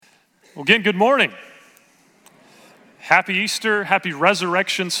Well, again, good morning. Happy Easter, happy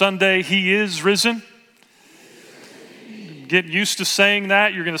Resurrection Sunday. He is risen. Get used to saying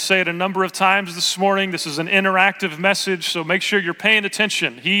that. You're going to say it a number of times this morning. This is an interactive message, so make sure you're paying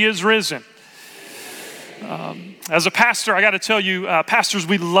attention. He is risen. As a pastor, I got to tell you, pastors,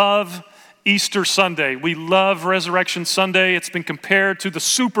 we love Easter Sunday. We love Resurrection Sunday. It's been compared to the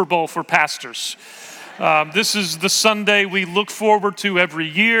Super Bowl for pastors. This is the Sunday we look forward to every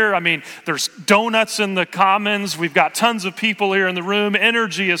year. I mean, there's donuts in the commons. We've got tons of people here in the room.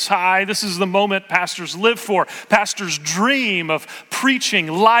 Energy is high. This is the moment pastors live for. Pastors dream of preaching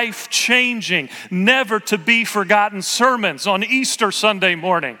life-changing, never to be forgotten sermons on Easter Sunday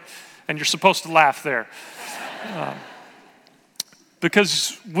morning. And you're supposed to laugh there.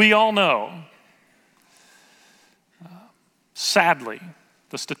 Because we all know, sadly,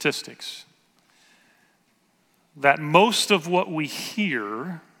 the statistics, that most of what we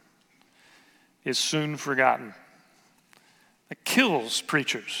hear is soon forgotten. It kills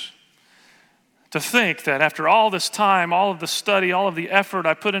preachers to think that after all this time, all of the study, all of the effort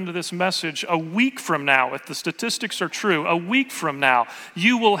I put into this message, a week from now, if the statistics are true, a week from now,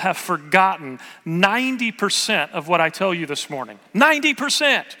 you will have forgotten 90% of what I tell you this morning.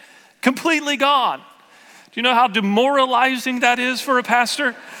 90%, completely gone. Do you know how demoralizing that is for a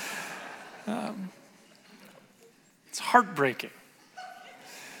pastor? It's heartbreaking.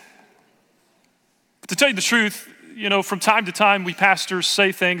 But to tell you the truth, you know, from time to time, we pastors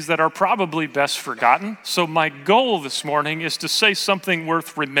say things that are probably best forgotten. So my goal this morning is to say something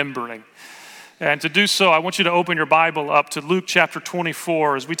worth remembering. And to do so, I want you to open your Bible up to Luke chapter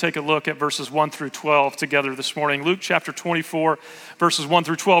 24 as we take a look at verses 1 through 12 together this morning. Luke chapter 24, verses 1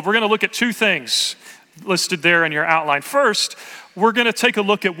 through 12. We're going to look at two things listed there in your outline. First, we're going to take a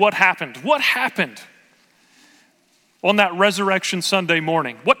look at what happened. What happened on that Resurrection Sunday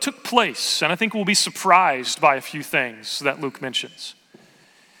morning? What took place? And I think we'll be surprised by a few things that Luke mentions.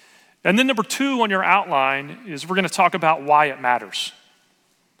 And then number two on your outline is we're going to talk about why it matters.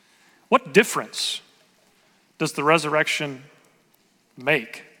 What difference does the resurrection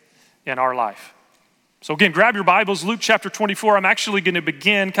make in our life? So again, grab your Bibles, Luke chapter 24. I'm actually going to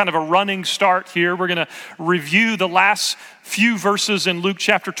begin kind of a running start here. We're going to review the last few verses in Luke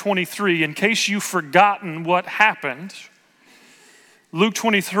chapter 23. In case you've forgotten what happened, Luke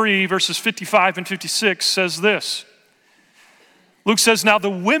 23 verses 55 and 56 says this. Luke says, "Now the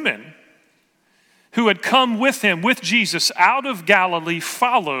women who had come with him, with Jesus, out of Galilee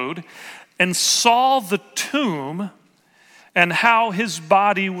followed and saw the tomb and how his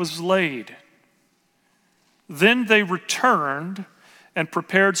body was laid. Then they returned and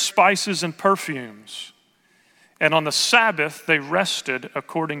prepared spices and perfumes. And on the Sabbath, they rested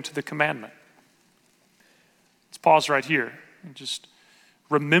according to the commandment." Let's pause right here and just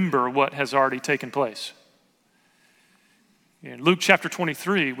remember what has already taken place. In Luke chapter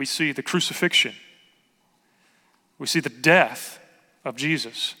 23, we see the crucifixion. We see the death of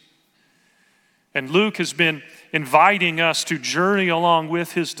Jesus. And Luke has been inviting us to journey along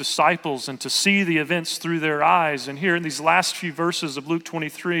with his disciples and to see the events through their eyes. And here in these last few verses of Luke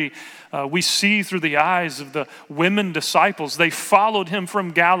 23, we see through the eyes of the women disciples. They followed him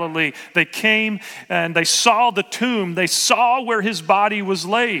from Galilee. They came and they saw the tomb. They saw where his body was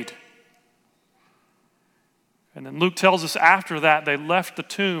laid. And then Luke tells us after that, they left the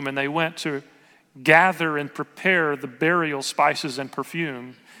tomb and they went to gather and prepare the burial spices and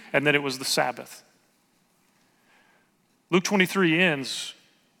perfume. And then it was the Sabbath. Luke 23 ends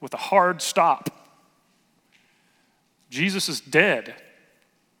with a hard stop. Jesus is dead.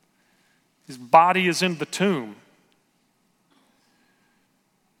 His body is in the tomb.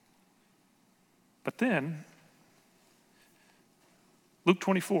 But then, Luke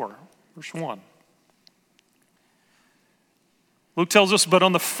 24, verse 1. Luke tells us, "But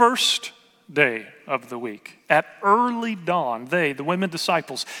on the first day of the week, at early dawn, they, the women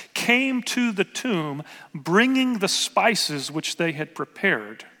disciples, came to the tomb, bringing the spices which they had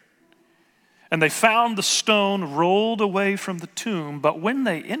prepared. And they found the stone rolled away from the tomb, but when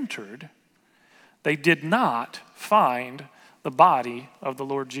they entered, they did not find the body of the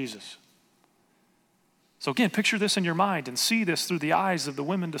Lord Jesus." So again, picture this in your mind and see this through the eyes of the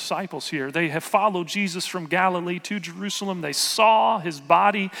women disciples here. They have followed Jesus from Galilee to Jerusalem. They saw his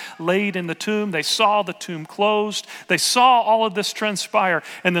body laid in the tomb. They saw the tomb closed. They saw all of this transpire.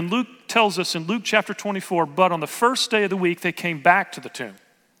 And then Luke tells us in Luke chapter 24, "But on the first day of the week, they came back to the tomb."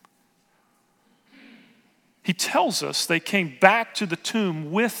 He tells us they came back to the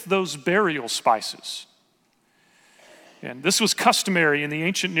tomb with those burial spices. And this was customary in the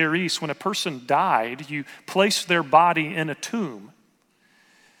ancient Near East. When a person died, you placed their body in a tomb.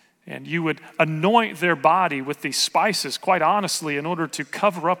 And you would anoint their body with these spices, quite honestly, in order to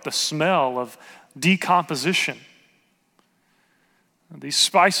cover up the smell of decomposition. These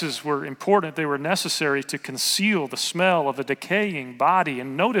spices were important. They were necessary to conceal the smell of a decaying body.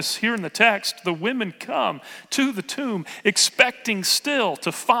 And notice here in the text, the women come to the tomb expecting still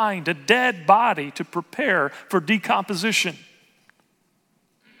to find a dead body to prepare for decomposition.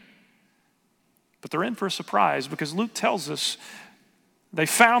 But they're in for a surprise because Luke tells us they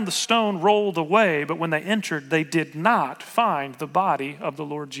found the stone rolled away, but when they entered, they did not find the body of the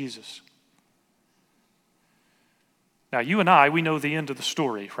Lord Jesus. Now, you and I, we know the end of the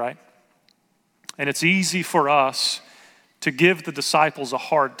story, right? And it's easy for us to give the disciples a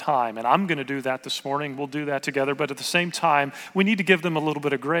hard time. And I'm going to do that this morning. We'll do that together. But at the same time, we need to give them a little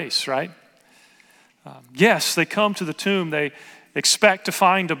bit of grace, right? Yes, they come to the tomb. They expect to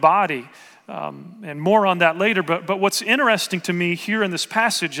find a body. And more on that later. But what's interesting to me here in this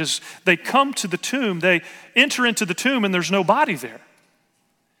passage is they come to the tomb. They enter into the tomb and there's no body there.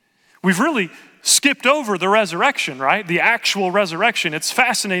 We've really skipped over the resurrection, right? The actual resurrection. It's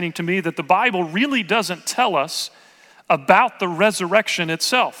fascinating to me that the Bible really doesn't tell us about the resurrection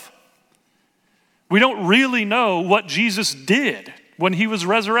itself. We don't really know what Jesus did when he was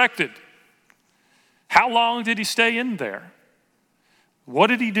resurrected. How long did he stay in there? What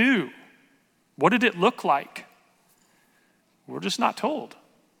did he do? What did it look like? We're just not told.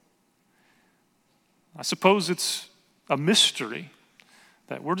 I suppose it's a mystery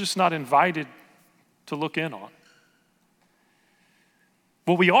that we're just not invited to look in on.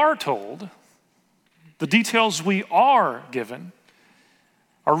 What we are told, the details we are given,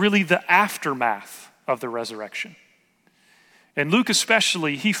 are really the aftermath of the resurrection. And Luke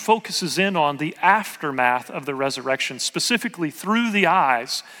especially, he focuses in on the aftermath of the resurrection, specifically through the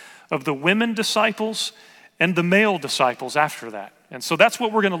eyes of the women disciples and the male disciples after that. And so that's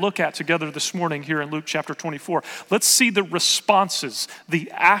what we're going to look at together this morning here in Luke chapter 24. Let's see the responses,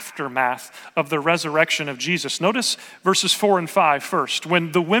 the aftermath of the resurrection of Jesus. Notice verses 4 and 5 first.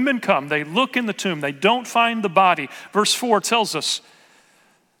 When the women come, they look in the tomb, they don't find the body. Verse 4 tells us,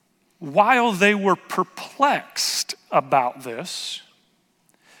 while they were perplexed about this,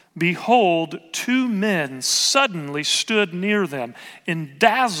 behold, two men suddenly stood near them in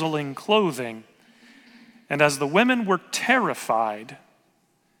dazzling clothing. And as the women were terrified,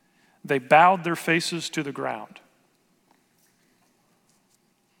 they bowed their faces to the ground.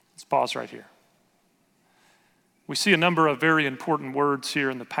 Let's pause right here. We see a number of very important words here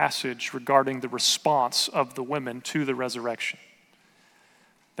in the passage regarding the response of the women to the resurrection.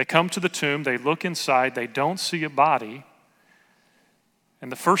 They come to the tomb, they look inside, they don't see a body. And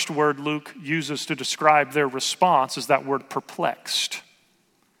the first word Luke uses to describe their response is that word perplexed.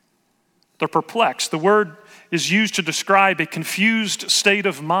 They're perplexed. The word is used to describe a confused state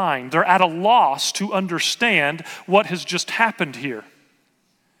of mind. They're at a loss to understand what has just happened here.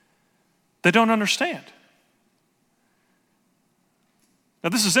 They don't understand. Now,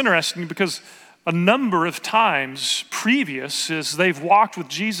 this is interesting because a number of times previous, as they've walked with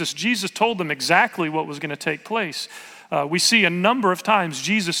Jesus, Jesus told them exactly what was going to take place. We see a number of times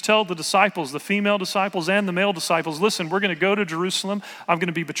Jesus tell the disciples, the female disciples and the male disciples, listen, we're going to go to Jerusalem. I'm going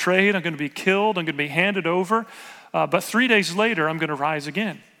to be betrayed. I'm going to be killed. I'm going to be handed over. But 3 days later, I'm going to rise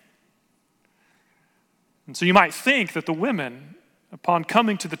again. And so you might think that the women, upon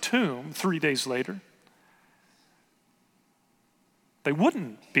coming to the tomb 3 days later, they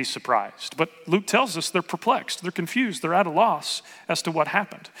wouldn't be surprised. But Luke tells us they're perplexed, they're confused, they're at a loss as to what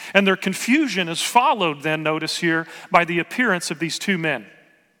happened. And their confusion is followed then, notice here, by the appearance of these two men.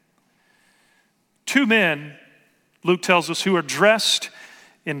 Two men, Luke tells us, who are dressed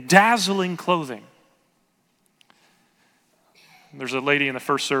in dazzling clothing. There's a lady in the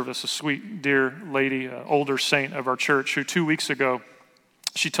first service, a sweet, dear lady, an older saint of our church, who 2 weeks ago,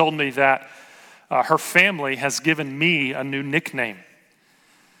 she told me that her family has given me a new nickname.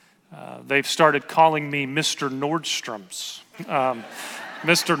 They've started calling me Mr. Nordstrom's.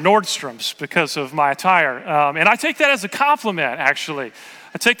 Mr. Nordstrom's because of my attire. And I take that as a compliment, actually.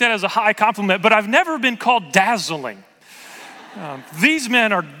 I take that as a high compliment, but I've never been called dazzling. These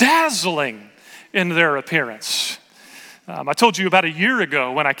men are dazzling in their appearance. I told you about a year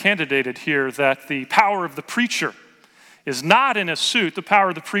ago when I candidated here that the power of the preacher is not in a suit. The power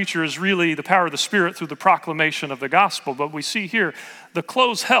of the preacher is really the power of the Spirit through the proclamation of the gospel. But we see here the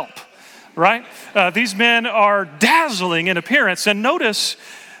clothes help, right? These men are dazzling in appearance. And notice,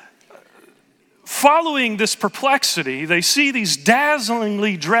 following this perplexity, they see these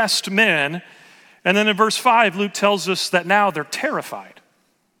dazzlingly dressed men. And then in verse 5, Luke tells us that now they're terrified.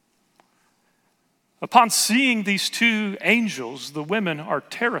 Upon seeing these two angels, the women are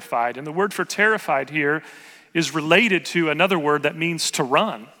terrified. And the word for terrified here is related to another word that means to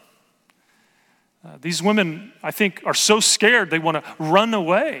run. These women, I think, are so scared they want to run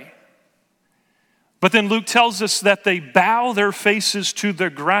away. But then Luke tells us that they bow their faces to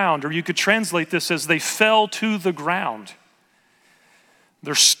the ground, or you could translate this as they fell to the ground.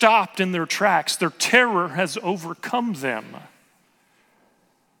 They're stopped in their tracks. Their terror has overcome them.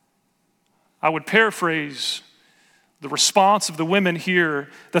 I would paraphrase the response of the women here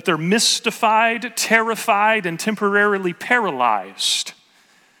that they're mystified, terrified, and temporarily paralyzed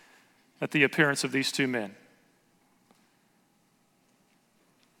at the appearance of these two men.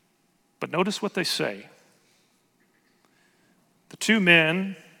 But notice what they say. The two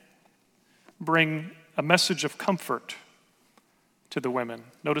men bring a message of comfort to the women.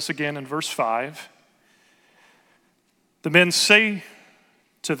 Notice again in verse 5. The men say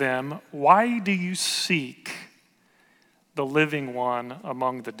to them, "Why do you seek the living one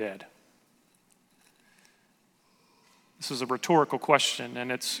among the dead?" This is a rhetorical question,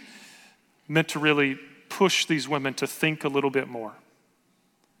 and it's meant to really push these women to think a little bit more.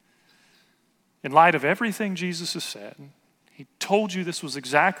 In light of everything Jesus has said, he told you this was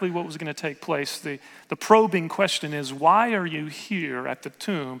exactly what was going to take place. The probing question is, why are you here at the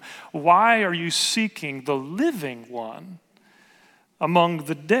tomb? Why are you seeking the living one among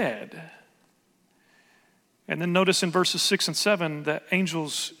the dead? And then notice in verses 6 and 7, the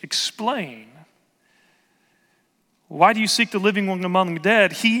angels explain. Why do you seek the living one among the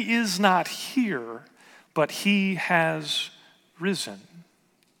dead? He is not here, but he has risen.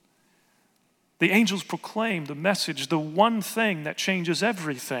 The angels proclaim the message, the one thing that changes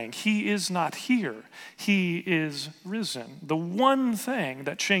everything. He is not here. He is risen. The one thing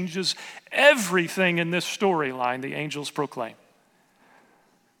that changes everything in this storyline, the angels proclaim.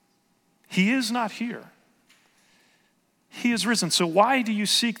 He is not here. He is risen. So why do you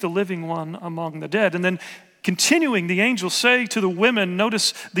seek the living one among the dead? And then continuing, the angels say to the women,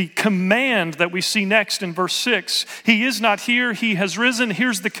 notice the command that we see next in verse 6. He is not here, he has risen.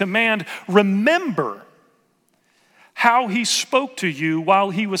 Here's the command: remember how he spoke to you while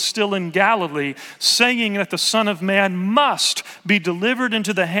he was still in Galilee, saying that the Son of Man must be delivered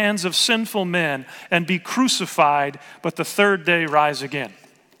into the hands of sinful men and be crucified, but the third day rise again.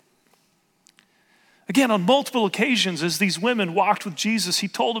 Again, on multiple occasions, as these women walked with Jesus, he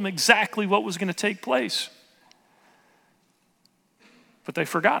told them exactly what was going to take place. But they've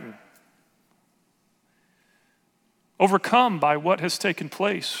forgotten. Overcome by what has taken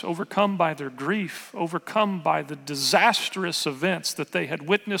place, overcome by their grief, overcome by the disastrous events that they had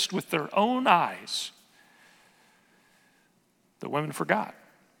witnessed with their own eyes, the women forgot.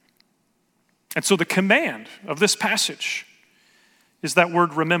 And so the command of this passage is that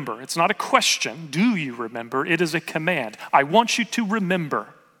word remember. It's not a question, do you remember? It is a command. I want you to remember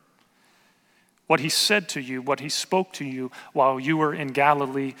what he said to you, what he spoke to you while you were in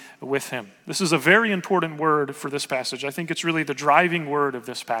Galilee with him. This is a very important word for this passage. I think it's really the driving word of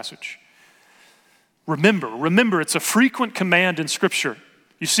this passage. Remember, it's a frequent command in Scripture.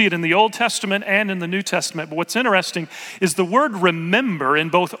 You see it in the Old Testament and in the New Testament. But what's interesting is the word remember in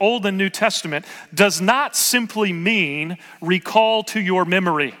both Old and New Testament does not simply mean recall to your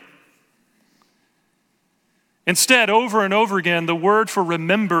memory. Instead, over and over again, the word for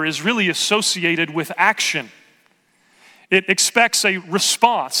remember is really associated with action. It expects a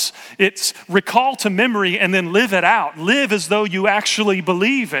response. It's recall to memory and then live it out. Live as though you actually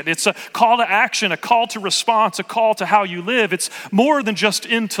believe it. It's a call to action, a call to response, a call to how you live. It's more than just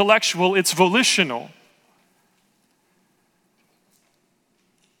intellectual, it's volitional.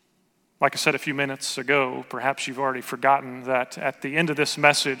 Like I said a few minutes ago, perhaps you've already forgotten that at the end of this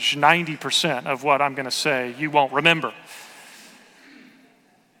message, 90% of what I'm going to say you won't remember.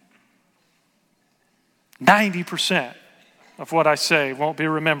 90% of what I say won't be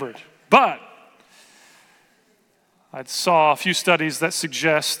remembered. But I saw a few studies that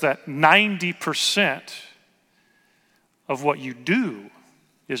suggest that 90% of what you do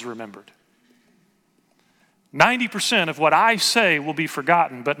is remembered. 90% of what I say will be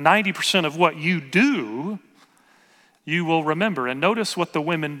forgotten, but 90% of what you do, you will remember. And notice what the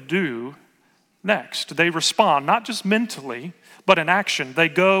women do next. They respond, not just mentally, but in action. They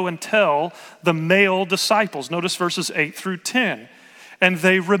go and tell the male disciples. Notice verses 8 through 10. And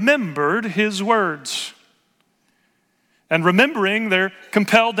they remembered his words. And remembering, they're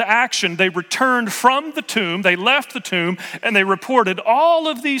compelled to action. They returned from the tomb, they left the tomb, and they reported all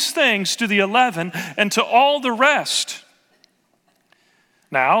of these things to the 11 and to all the rest.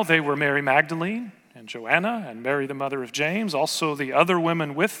 Now they were Mary Magdalene and Joanna and Mary the mother of James, also the other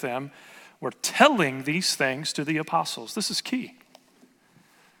women with them, were telling these things to the apostles. This is key.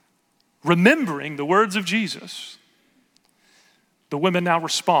 Remembering the words of Jesus, the women now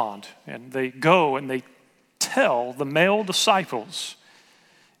respond, and they go and they tell the male disciples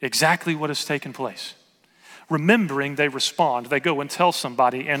exactly what has taken place. Remembering, they respond. They go and tell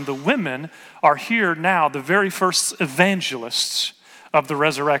somebody, and the women are here now, the very first evangelists of the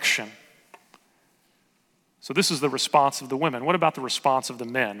resurrection. So this is the response of the women. What about the response of the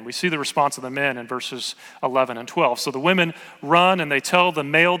men? We see the response of the men in verses 11 and 12. So the women run and they tell the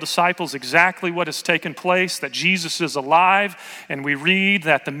male disciples exactly what has taken place, that Jesus is alive. And we read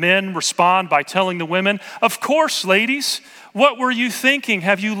that the men respond by telling the women, "Of course, ladies, what were you thinking?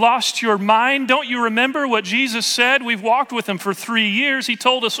 Have you lost your mind? Don't you remember what Jesus said? We've walked with him for 3 years. He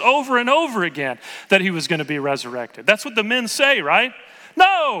told us over and over again that he was going to be resurrected." That's what the men say, right?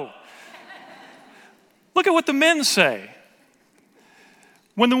 No! Look at what the men say.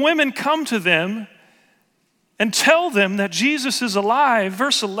 When the women come to them and tell them that Jesus is alive,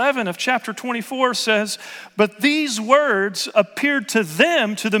 verse 11 of chapter 24 says, "But these words appeared to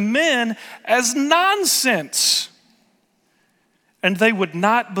them, to the men, as nonsense, and they would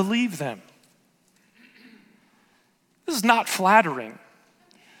not believe them." This is not flattering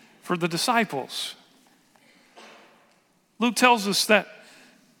for the disciples. Luke tells us that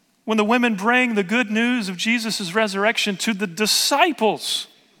when the women bring the good news of Jesus' resurrection to the disciples,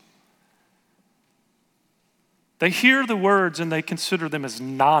 they hear the words and they consider them as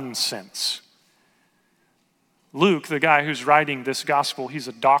nonsense. Luke, the guy who's writing this gospel, he's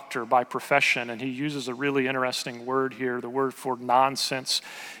a doctor by profession, and he uses a really interesting word here. The word for nonsense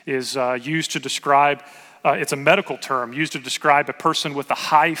is used to describe, it's a medical term, used to describe a person with a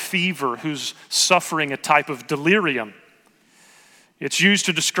high fever who's suffering a type of delirium. It's used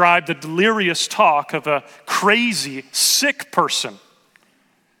to describe the delirious talk of a crazy, sick person.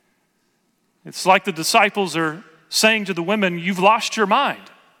 It's like the disciples are saying to the women, "You've lost your mind.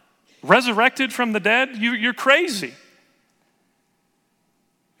 Resurrected from the dead? You're crazy."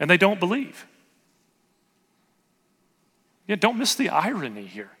 And they don't believe. Yeah, don't miss the irony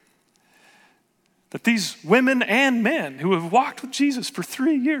here. That these women and men who have walked with Jesus for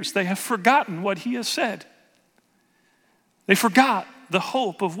 3 years, they have forgotten what he has said. They forgot the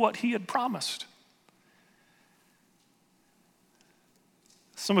hope of what he had promised.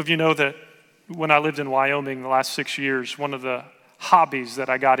 Some of you know that when I lived in Wyoming the last 6 years, one of the hobbies that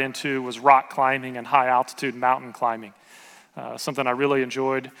I got into was rock climbing and high altitude mountain climbing. Something I really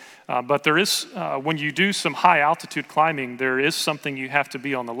enjoyed. But there is, when you do some high altitude climbing, there is something you have to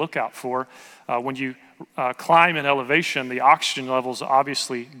be on the lookout for. When you climb in elevation, the oxygen levels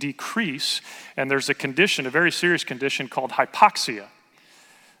obviously decrease, and there's a condition, a very serious condition called hypoxia,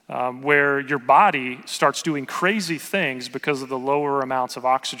 where your body starts doing crazy things because of the lower amounts of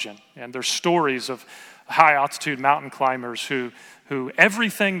oxygen. And there's stories of high altitude mountain climbers who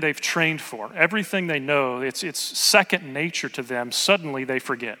everything they've trained for, everything they know, it's second nature to them, suddenly they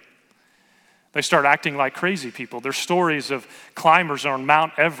forget. They start acting like crazy people. There's stories of climbers on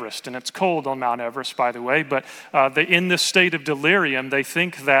Mount Everest, and it's cold on Mount Everest, by the way, but in this state of delirium, they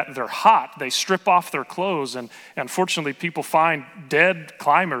think that they're hot. They strip off their clothes, and unfortunately, people find dead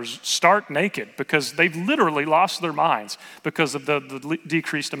climbers stark naked because they've literally lost their minds because of the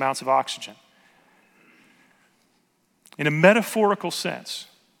decreased amounts of oxygen. In a metaphorical sense,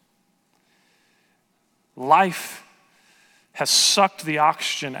 life has sucked the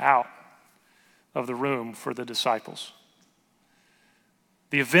oxygen out of the room for the disciples.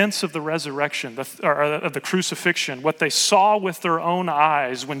 The events of the resurrection, of the crucifixion, what they saw with their own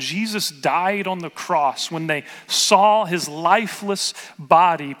eyes when Jesus died on the cross, when they saw his lifeless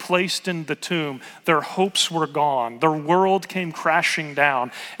body placed in the tomb, their hopes were gone. Their world came crashing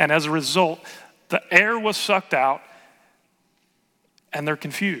down. And as a result, the air was sucked out and they're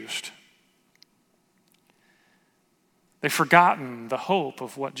confused. They've forgotten the hope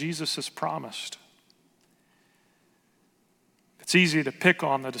of what Jesus has promised. It's easy to pick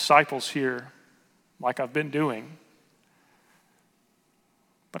on the disciples here, like I've been doing.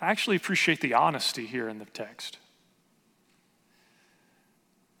 But I actually appreciate the honesty here in the text.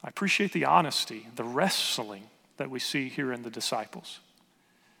 I appreciate the honesty, the wrestling that we see here in the disciples.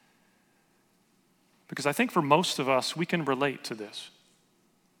 Because I think for most of us, we can relate to this.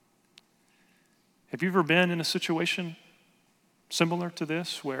 Have you ever been in a situation similar to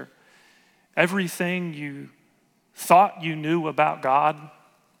this, where everything you thought you knew about God,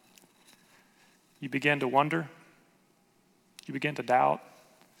 you began to wonder, you began to doubt,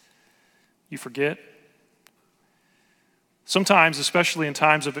 you forget? Sometimes, especially in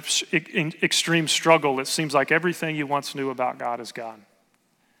times of extreme struggle, it seems like everything you once knew about God is gone.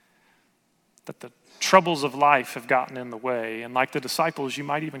 that the troubles of life have gotten in the way. And like the disciples, you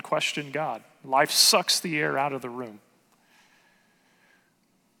might even question God. Life sucks the air out of the room.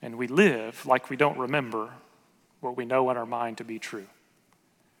 And we live like we don't remember what we know in our mind to be true.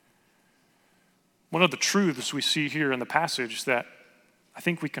 One of the truths we see here in the passage that I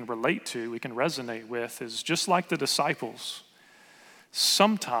think we can relate to, we can resonate with, is just like the disciples,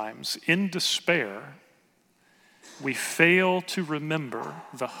 sometimes in despair, we fail to remember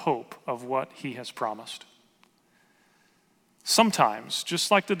the hope of what he has promised. Sometimes,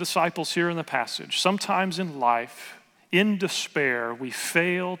 just like the disciples here in the passage, sometimes in life, in despair, we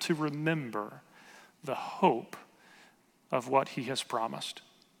fail to remember the hope of what he has promised.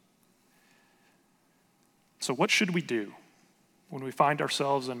 So what should we do when we find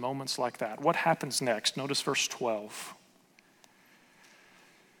ourselves in moments like that? What happens next? Notice verse 12.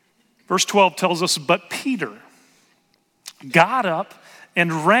 Verse 12 tells us, "But Peter got up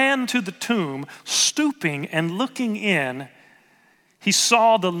and ran to the tomb, stooping and looking in. He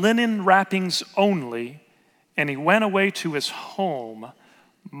saw the linen wrappings only, and he went away to his home,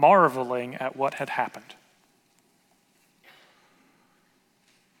 marveling at what had happened."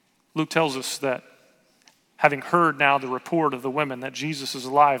 Luke tells us that having heard now the report of the women that Jesus is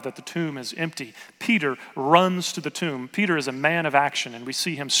alive, that the tomb is empty, Peter runs to the tomb. Peter is a man of action, and we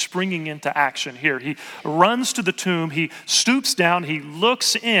see him springing into action here. He runs to the tomb, he stoops down, he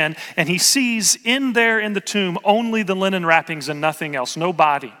looks in, and he sees in there in the tomb only the linen wrappings and nothing else, no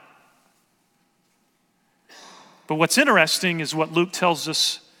body. But what's interesting is what Luke tells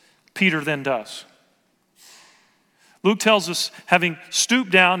us Peter then does. Luke tells us, having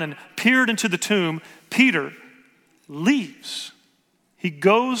stooped down and peered into the tomb, Peter leaves. He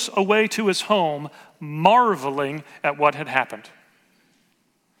goes away to his home, marveling at what had happened.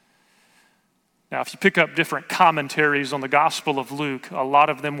 Now, if you pick up different commentaries on the Gospel of Luke, a lot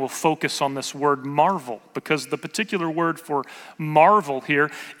of them will focus on this word marvel, because the particular word for marvel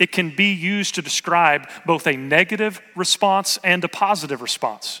here, it can be used to describe both a negative response and a positive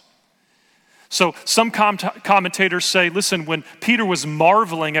response. So some commentators say, listen, when Peter was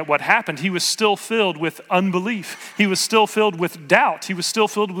marveling at what happened, he was still filled with unbelief. He was still filled with doubt. He was still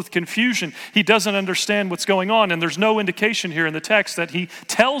filled with confusion. He doesn't understand what's going on, and there's no indication here in the text that he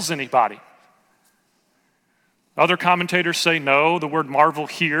tells anybody. Other commentators say, no, the word marvel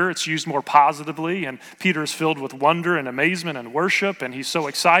here, it's used more positively, and Peter is filled with wonder and amazement and worship, and he's so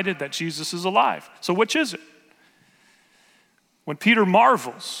excited that Jesus is alive. So which is it? When Peter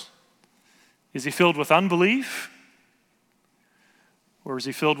marvels, is he filled with unbelief, or is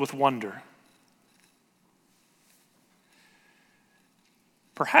he filled with wonder?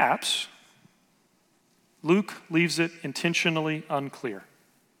 Perhaps Luke leaves it intentionally unclear.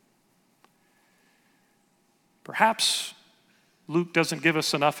 Perhaps Luke doesn't give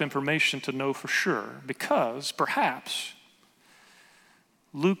us enough information to know for sure, because perhaps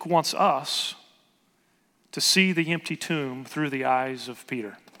Luke wants us to see the empty tomb through the eyes of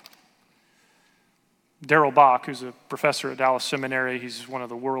Peter. Darrell Bach, who's a professor at Dallas Seminary, he's one of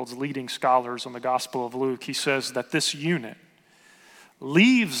the world's leading scholars on the Gospel of Luke, he says that this unit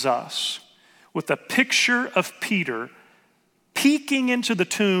leaves us with a picture of Peter peeking into the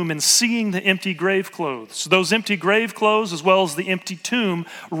tomb and seeing the empty grave clothes. Those empty grave clothes, as well as the empty tomb,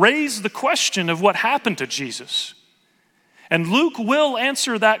 raise the question of what happened to Jesus. And Luke will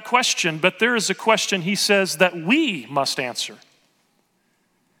answer that question, but there is a question, he says, that we must answer.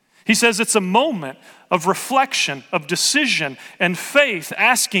 He says it's a moment of reflection, of decision, and faith,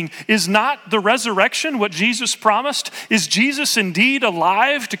 asking, is not the resurrection what Jesus promised? Is Jesus indeed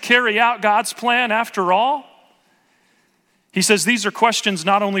alive to carry out God's plan after all? He says these are questions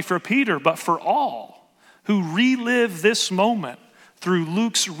not only for Peter, but for all who relive this moment through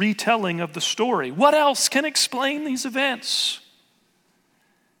Luke's retelling of the story. What else can explain these events?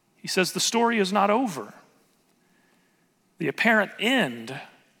 He says the story is not over. The apparent end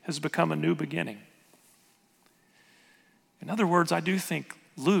has become a new beginning. In other words, I do think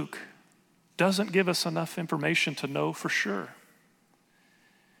Luke doesn't give us enough information to know for sure.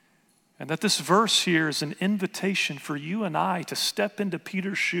 And that this verse here is an invitation for you and I to step into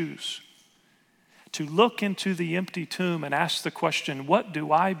Peter's shoes, to look into the empty tomb and ask the question, what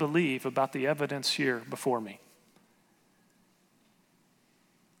do I believe about the evidence here before me?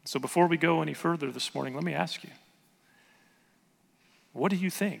 So before we go any further this morning, let me ask you, what do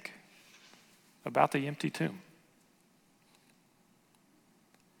you think about the empty tomb?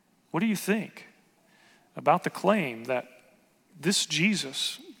 What do you think about the claim that this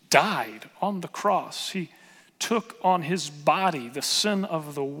Jesus died on the cross? He took on his body the sin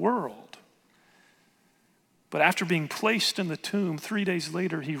of the world But after being placed in the tomb, 3 days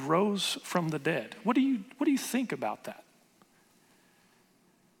later, he rose from the dead. What do you think about that?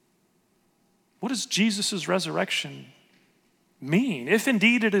 What does Jesus' resurrection mean? If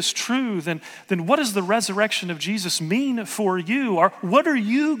indeed it is true, then what does the resurrection of Jesus mean for you? Or what are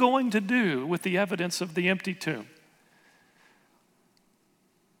you going to do with the evidence of the empty tomb?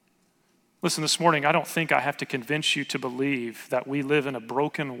 Listen, this morning, I don't think I have to convince you to believe that we live in a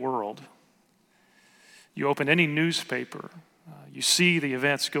broken world. You open any newspaper, you see the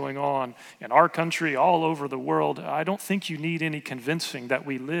events going on in our country, all over the world. I don't think you need any convincing that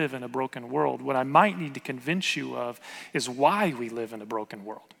we live in a broken world. What I might need to convince you of is why we live in a broken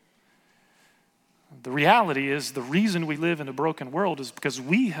world. The reality is the reason we live in a broken world is because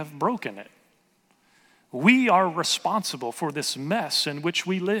we have broken it. We are responsible for this mess in which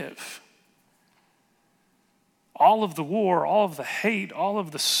we live. All of the war, all of the hate, all of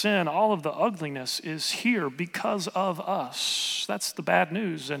the sin, all of the ugliness is here because of us. That's the bad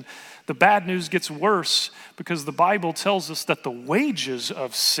news. And the bad news gets worse because the Bible tells us that the wages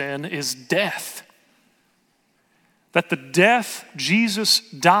of sin is death. That the death Jesus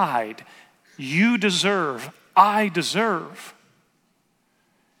died, you deserve, I deserve.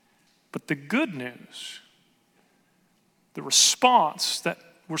 But the good news, the response that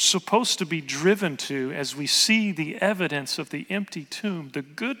we're supposed to be driven to as we see the evidence of the empty tomb, the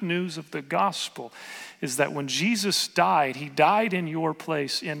good news of the gospel is that when Jesus died, he died in your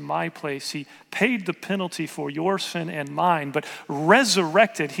place, in my place. He paid the penalty for your sin and mine, but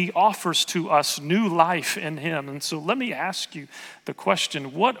resurrected, he offers to us new life in him. And so let me ask you the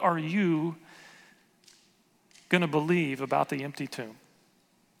question, what are you going to believe about the empty tomb?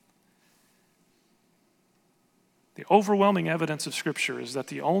 The overwhelming evidence of Scripture is that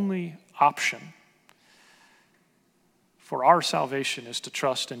the only option for our salvation is to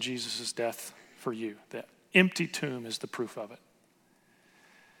trust in Jesus' death for you. The empty tomb is the proof of it.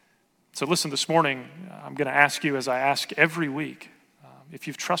 So listen, this morning, I'm going to ask you, as I ask every week, if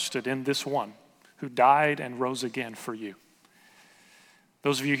you've trusted in this one who died and rose again for you.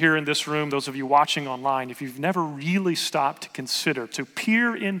 Those of you here in this room, those of you watching online, if you've never really stopped to consider, to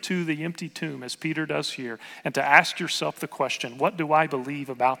peer into the empty tomb as Peter does here, and to ask yourself the question, what do I believe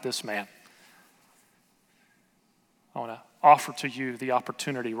about this man? I want to offer to you the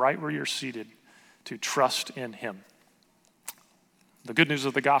opportunity right where you're seated to trust in him. The good news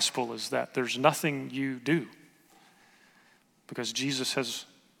of the gospel is that there's nothing you do because Jesus has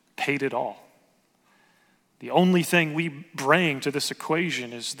paid it all. The only thing we bring to this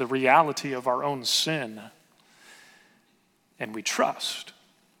equation is the reality of our own sin. And we trust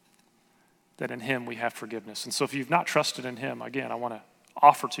that in him we have forgiveness. And so if you've not trusted in him, again, I want to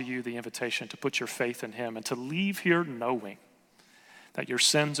offer to you the invitation to put your faith in him and to leave here knowing that your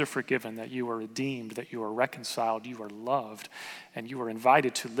sins are forgiven, that you are redeemed, that you are reconciled, you are loved, and you are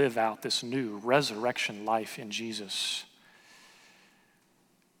invited to live out this new resurrection life in Jesus.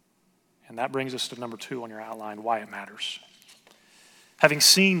 And that brings us to number 2 on your outline, why it matters. Having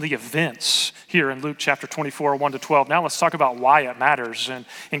seen the events here in Luke chapter 24, 1-12, now let's talk about why it matters. And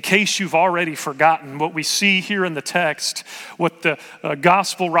in case you've already forgotten what we see here in the text, what the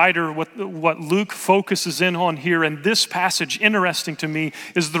gospel writer, what Luke focuses in on here in this passage, interesting to me,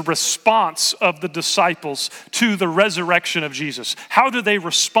 is the response of the disciples to the resurrection of Jesus. How do they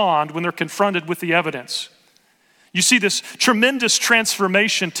respond when they're confronted with the evidence? You see this tremendous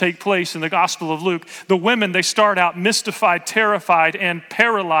transformation take place in the Gospel of Luke. The women, they start out mystified, terrified, and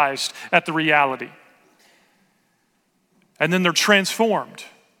paralyzed at the reality. And then they're transformed.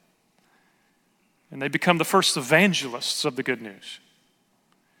 And they become the first evangelists of the good news.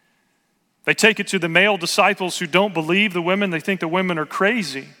 They take it to the male disciples who don't believe the women. They think the women are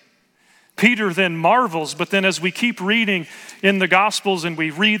crazy. Peter then marvels, but then as we keep reading in the Gospels and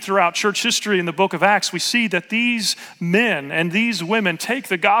we read throughout church history in the book of Acts, we see that these men and these women take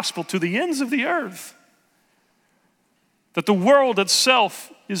the gospel to the ends of the earth. That the world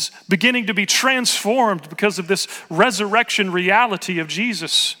itself is beginning to be transformed because of this resurrection reality of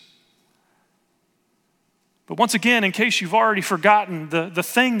Jesus. But once again, in case you've already forgotten, the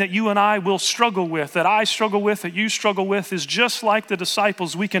thing that you and I will struggle with, that I struggle with, that you struggle with, is just like the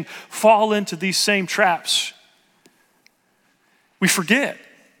disciples, we can fall into these same traps. We forget.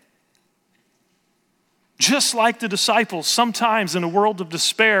 Just like the disciples, sometimes in a world of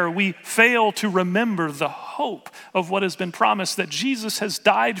despair, we fail to remember the hope of what has been promised, that Jesus has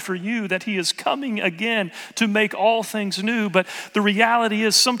died for you, that he is coming again to make all things new. But the reality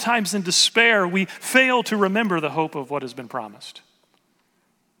is sometimes in despair, we fail to remember the hope of what has been promised.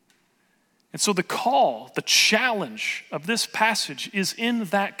 And so the call, the challenge of this passage is in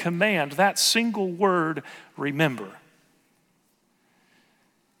that command, that single word, remember.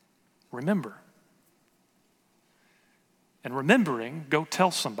 Remember. And remembering, go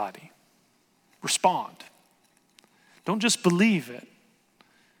tell somebody. Respond. Don't just believe it,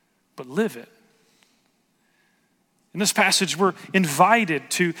 but live it. In this passage, we're invited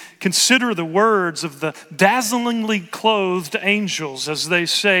to consider the words of the dazzlingly clothed angels as they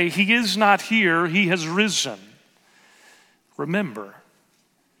say, "He is not here, he has risen." Remember.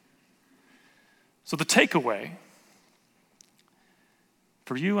 So the takeaway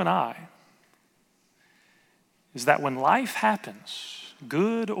for you and I is that when life happens,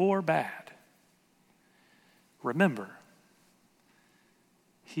 good or bad, remember,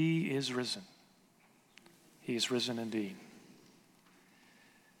 he is risen. He is risen indeed.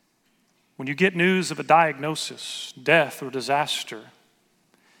 When you get news of a diagnosis, death, or disaster,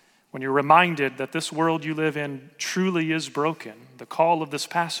 when you're reminded that this world you live in truly is broken, the call of this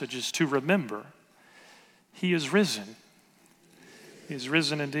passage is to remember, he is risen. He is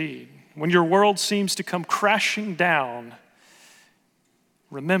risen indeed. When your world seems to come crashing down,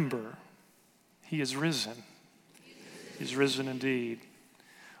 remember, he is risen. He is risen indeed.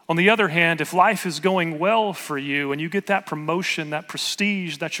 On the other hand, if life is going well for you and you get that promotion, that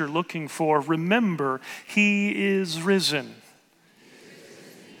prestige that you're looking for, remember, he is risen.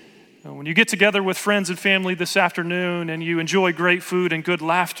 And when you get together with friends and family this afternoon and you enjoy great food and good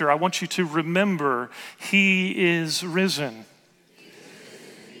laughter, I want you to remember, he is risen.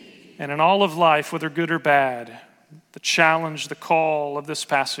 And in all of life, whether good or bad, the challenge, the call of this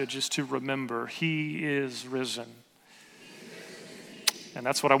passage is to remember, he is risen. And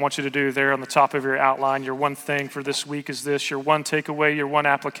that's what I want you to do there on the top of your outline. Your one thing for this week is this. Your one takeaway, your one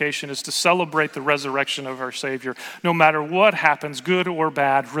application is to celebrate the resurrection of our Savior. No matter what happens, good or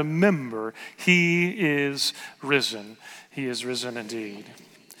bad, remember, he is risen. He is risen indeed.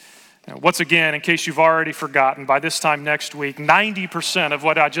 Now, once again, in case you've already forgotten, by this time next week, 90% of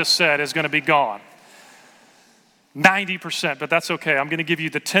what I just said is going to be gone. 90%, but that's okay. I'm going to give you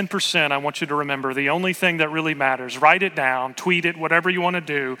the 10% I want you to remember. The only thing that really matters. Write it down, tweet it, whatever you want to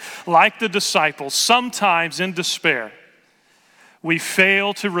do. Like the disciples, sometimes in despair, we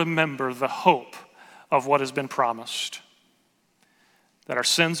fail to remember the hope of what has been promised. That our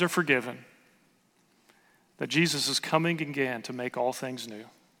sins are forgiven. That Jesus is coming again to make all things new.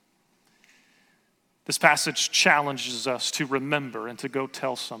 This passage challenges us to remember and to go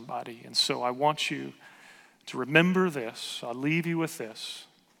tell somebody. And so I want you to remember this. I'll leave you with this.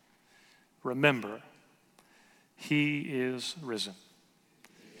 Remember, he is risen.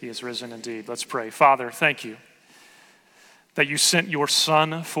 He is risen indeed. Let's pray. Father, thank you that you sent your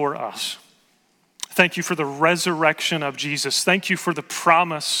Son for us. Thank you for the resurrection of Jesus. Thank you for the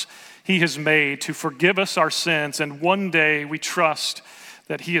promise he has made to forgive us our sins. And one day we trust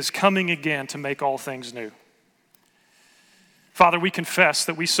that he is coming again to make all things new. Father, we confess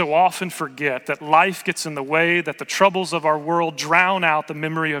that we so often forget that life gets in the way, that the troubles of our world drown out the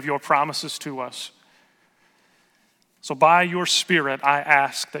memory of your promises to us. So by your Spirit, I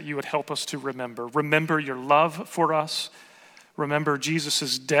ask that you would help us to remember. Remember your love for us. Remember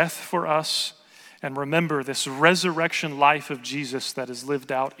Jesus' death for us. And remember this resurrection life of Jesus that is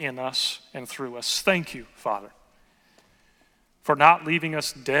lived out in us and through us. Thank you, Father, for not leaving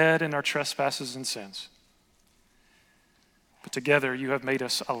us dead in our trespasses and sins. But together you have made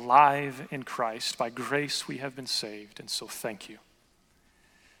us alive in Christ. By grace we have been saved. And so thank you.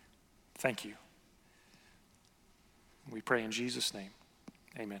 Thank you. We pray in Jesus' name.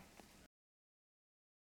 Amen.